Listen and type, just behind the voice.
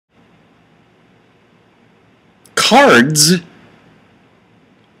cards.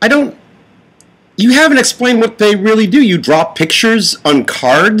 I don't... You haven't explained what they really do. You draw pictures on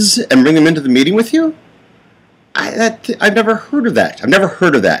cards and bring them into the meeting with you? I've never heard of that. I've never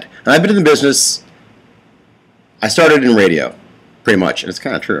heard of that. And I've been in the business... I started in radio, pretty much, and it's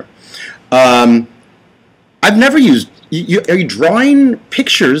kind of true. I've never used... are you drawing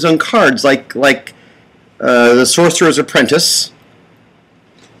pictures on cards like the Sorcerer's Apprentice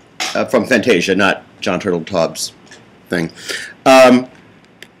from Fantasia, not John Turteltaub's thing.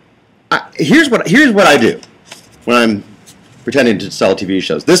 Here's what I do when I'm pretending to sell TV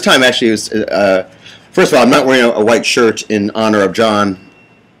shows. This time, actually, it was, first of all, I'm not wearing a white shirt in honor of John.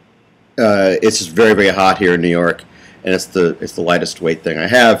 It's just very, very hot here in New York, and it's the lightest weight thing I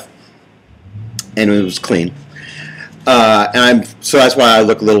have, and it was clean. So that's why I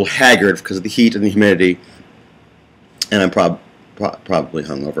look a little haggard because of the heat and the humidity, and I'm probably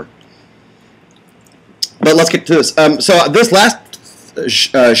hungover. But let's get to this. So this last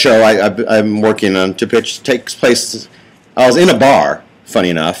show I'm working on to pitch takes place. I was in a bar, funny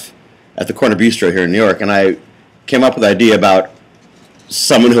enough, at the Corner Bistro here in New York, and I came up with an idea about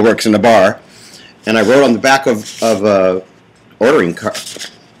someone who works in a bar, and I wrote on the back of ordering cards,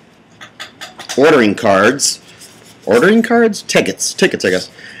 tickets, I guess.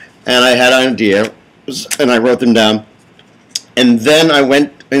 And I had an idea, and I wrote them down, and then I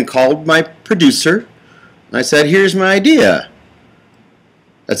went and called my producer, and I said, "Here's my idea,"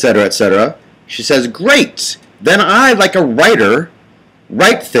 etc., etc. She says, "Great." Then I, like a writer,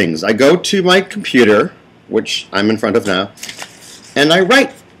 write things. I go to my computer, which I'm in front of now, and I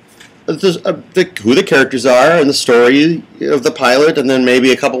write who the characters are and the story of the pilot, and then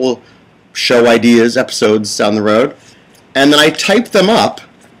maybe a couple show ideas, episodes down the road, and then I type them up,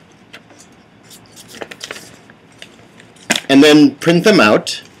 and then print them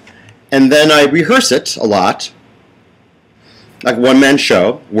out, and then I rehearse it a lot, like a one-man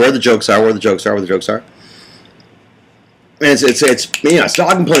show, where the jokes are. And it's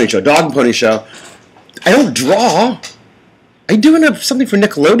Dog and Pony Show. I don't draw. Are you doing something for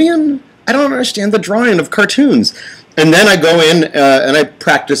Nickelodeon? I don't understand the drawing of cartoons. And then I go in and I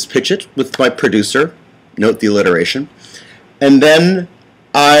practice pitch it with my producer. Note the alliteration. And then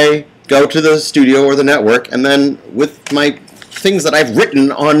I go to the studio or the network, and then with my things that I've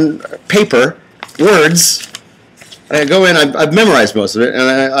written on paper, words, I go in. I've memorized most of it, and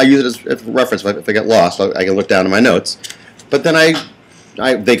I use it as reference. If I get lost, I can look down at my notes. But then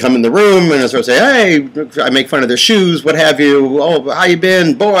they come in the room, and I sort of say, "Hey," I make fun of their shoes, what have you. "Oh, how you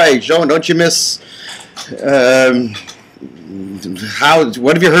been, boy? Don't you miss? What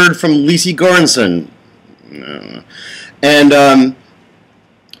have you heard from Lisi Goranson?" And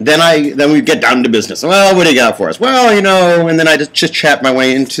then we get down to business. "Well, what do you got for us?" "Well, you know," and then I just chat my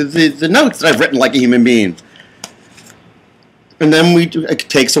way into the notes that I've written like a human being. And then it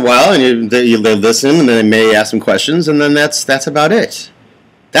takes a while, and they listen, and then they may ask some questions, and then that's about it.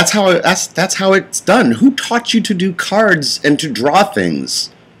 That's how it's done. Who taught you to do cards and to draw things?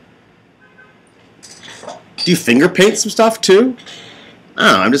 Do you finger paint some stuff too?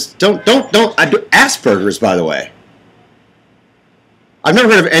 I don't know. I do Asperger's, by the way. I've never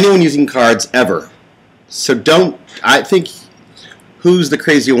heard of anyone using cards ever. So I think, who's the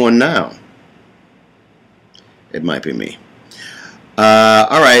crazy one now? It might be me.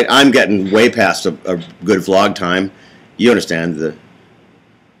 All right, I'm getting way past a good vlog time. You understand the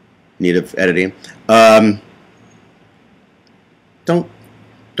need of editing. Don't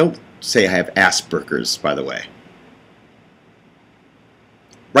say I have Asperger's, by the way.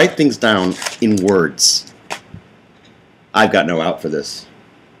 Write things down in words. I've got no out for this.